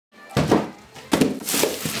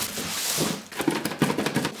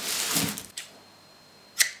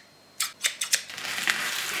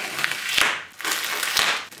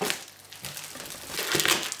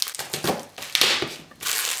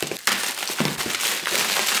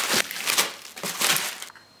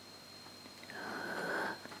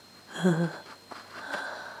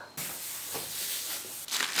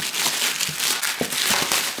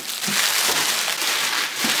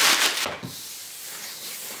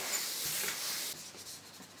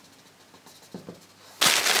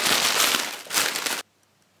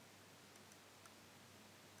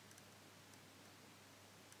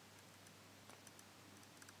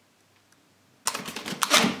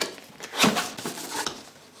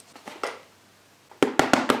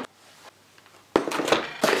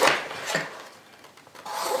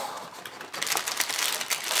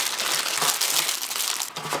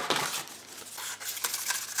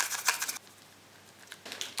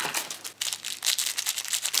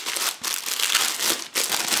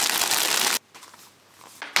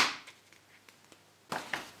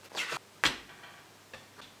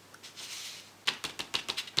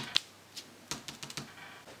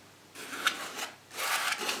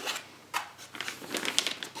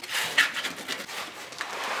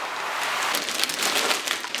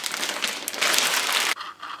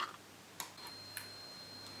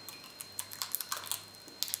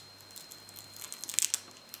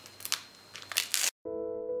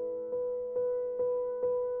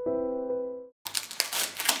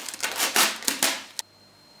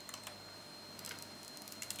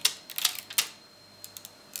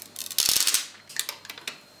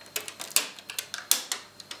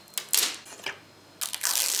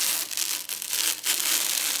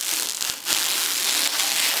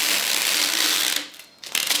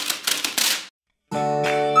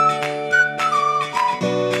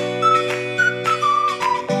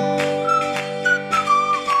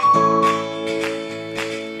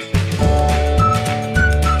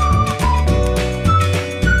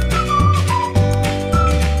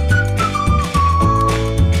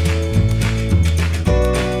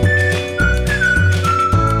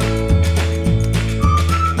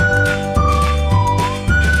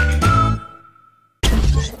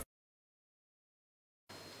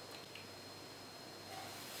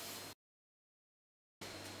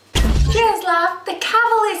Cheers love, the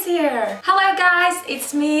Cavil is here! Hello guys,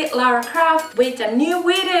 it's me Lara Croft with a new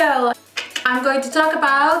video. I'm going to talk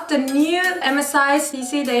about the new MSI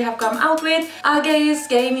PC they have come out with, Casi's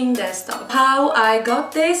gaming desktop. How I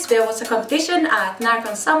got this, there was a competition at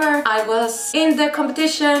Narcon Summer. I was in the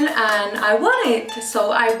competition and I won it,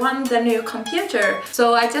 so I won the new computer.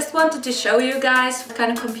 So I just wanted to show you guys what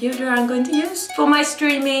kind of computer I'm going to use for my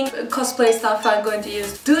streaming, cosplay stuff I'm going to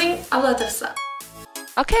use, doing a lot of stuff.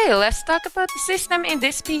 Okay, let's talk about the system in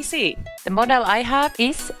this PC. The model I have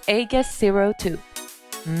is Aegis02.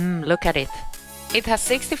 Look at it. It has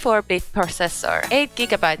 64-bit processor,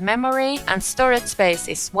 8GB memory, and storage space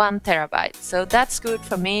is 1TB. So that's good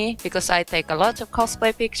for me because I take a lot of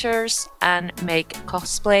cosplay pictures and make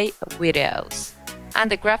cosplay videos.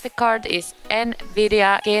 And the graphic card is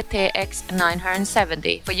NVIDIA GTX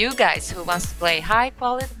 970 for you guys who wants to play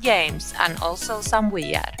high-quality games and also some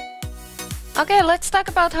VR. Okay, let's talk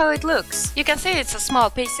about how it looks. You can see it's a small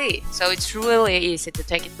PC, so it's really easy to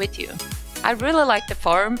take it with you. I really like the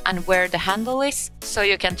form and where the handle is, so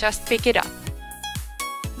you can just pick it up.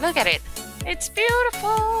 Look at it, it's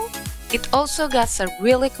beautiful! It also got a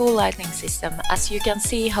really cool lighting system, as you can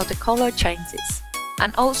see how the color changes.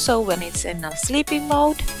 And also when it's in a sleeping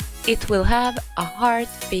mode, it will have a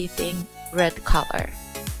heart-beating red color.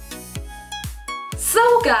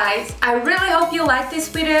 So guys, I really hope you liked this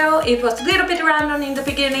video. It was a little bit random in the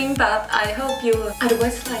beginning, but I hope you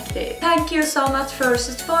otherwise liked it. Thank you so much for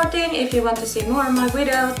supporting. If you want to see more of my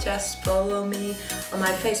videos, just follow me on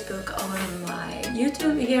my Facebook, on my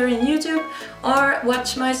YouTube, here in YouTube, or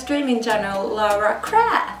watch my streaming channel, Lara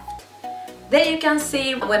Craft. There you can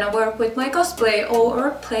see when I work with my cosplay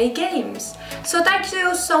or play games. So thank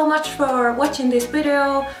you so much for watching this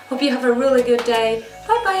video. Hope you have a really good day.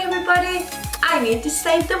 Bye bye everybody. I need to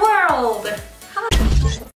save the world!